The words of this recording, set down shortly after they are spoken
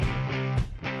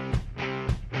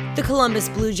The Columbus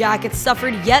Blue Jackets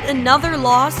suffered yet another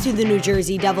loss to the New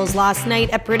Jersey Devils last night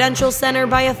at Prudential Center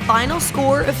by a final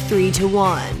score of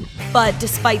 3-1. But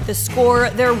despite the score,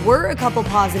 there were a couple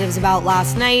positives about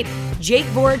last night. Jake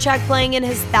Voracek playing in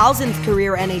his 1,000th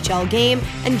career NHL game,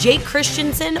 and Jake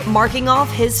Christensen marking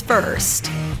off his first.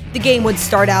 The game would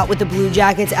start out with the Blue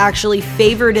Jackets actually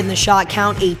favored in the shot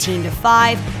count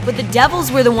 18-5, but the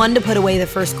Devils were the one to put away the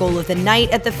first goal of the night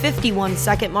at the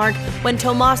 51-second mark when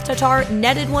Tomas Tatar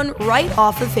netted one right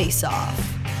off a faceoff.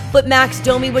 But Max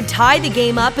Domi would tie the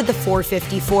game up at the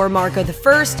 4:54 mark of the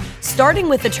first, starting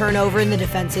with the turnover in the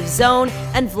defensive zone,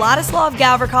 and Vladislav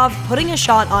Gavrikov putting a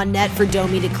shot on net for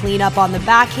Domi to clean up on the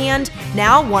backhand,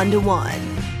 now 1-1.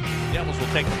 Devils will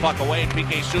take the puck away, and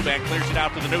PK Subban clears it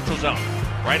out to the neutral zone.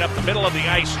 Right up the middle of the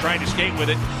ice, trying to skate with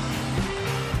it,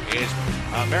 is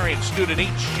Marian Studenic,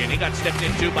 and he got stepped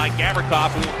into by Gavrikov,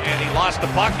 and he lost the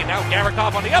puck, and now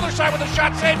Gavrikov on the other side with a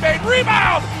shot save made,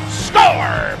 rebound,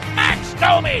 score! Max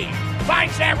Domi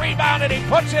finds that rebound, and he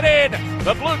puts it in.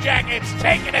 The Blue Jackets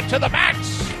taking it to the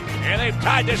max, and they've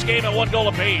tied this game at 1 goal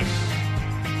apiece.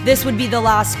 This would be the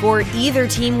last score either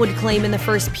team would claim in the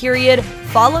first period,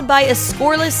 followed by a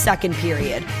scoreless second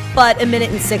period. But a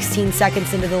minute and 16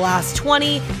 seconds into the last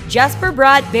 20, Jesper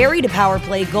Bratt buried a power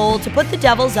play goal to put the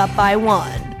Devils up by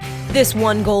 1. This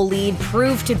 1-goal lead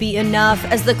proved to be enough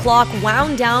as the clock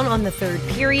wound down on the third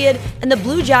period and the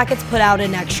Blue Jackets put out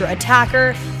an extra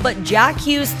attacker, but Jack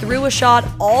Hughes threw a shot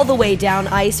all the way down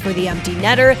ice for the empty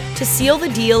netter to seal the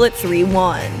deal at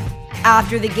 3-1.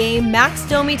 After the game, Max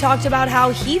Domi talked about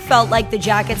how he felt like the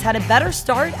Jackets had a better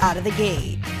start out of the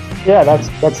gate. Yeah,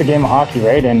 that's a game of hockey,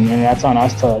 right? And that's on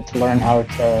us to learn how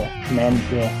to manage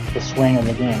the swing of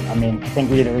the game. I mean, I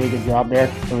think we did a really good job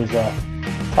there. It was a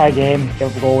tie game,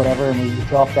 give a goal, whatever, and we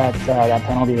dropped that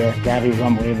penalty there. Gabby was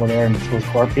unbelievable there, and so was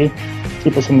Corpy.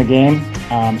 Keep us in the game.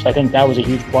 So I think that was a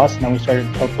huge plus. And then we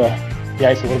started to tilt the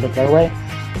ice a little bit their way,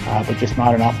 but just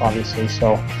not enough, obviously.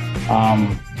 So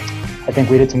I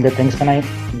think we did some good things tonight.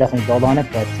 We'll definitely build on it,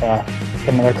 but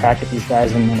get another crack at these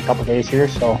guys in a couple days here.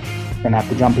 So we're going to have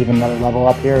to jump even another level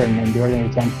up here and do everything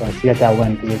we can to get that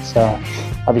win, because it's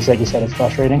obviously, like you said, it's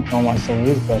frustrating. No one wants to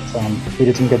lose, but we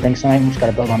did some good things tonight, and we just got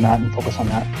to build on that and focus on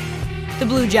that. The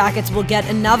Blue Jackets will get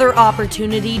another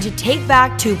opportunity to take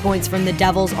back 2 points from the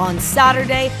Devils on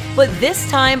Saturday, but this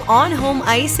time on home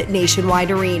ice at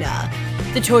Nationwide Arena.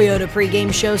 The Toyota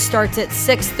pregame show starts at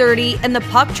 6:30 and the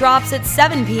puck drops at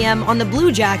 7 p.m. on the Blue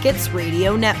Jackets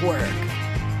radio network.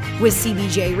 With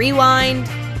CBJ Rewind,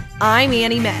 I'm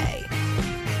Annie Mae.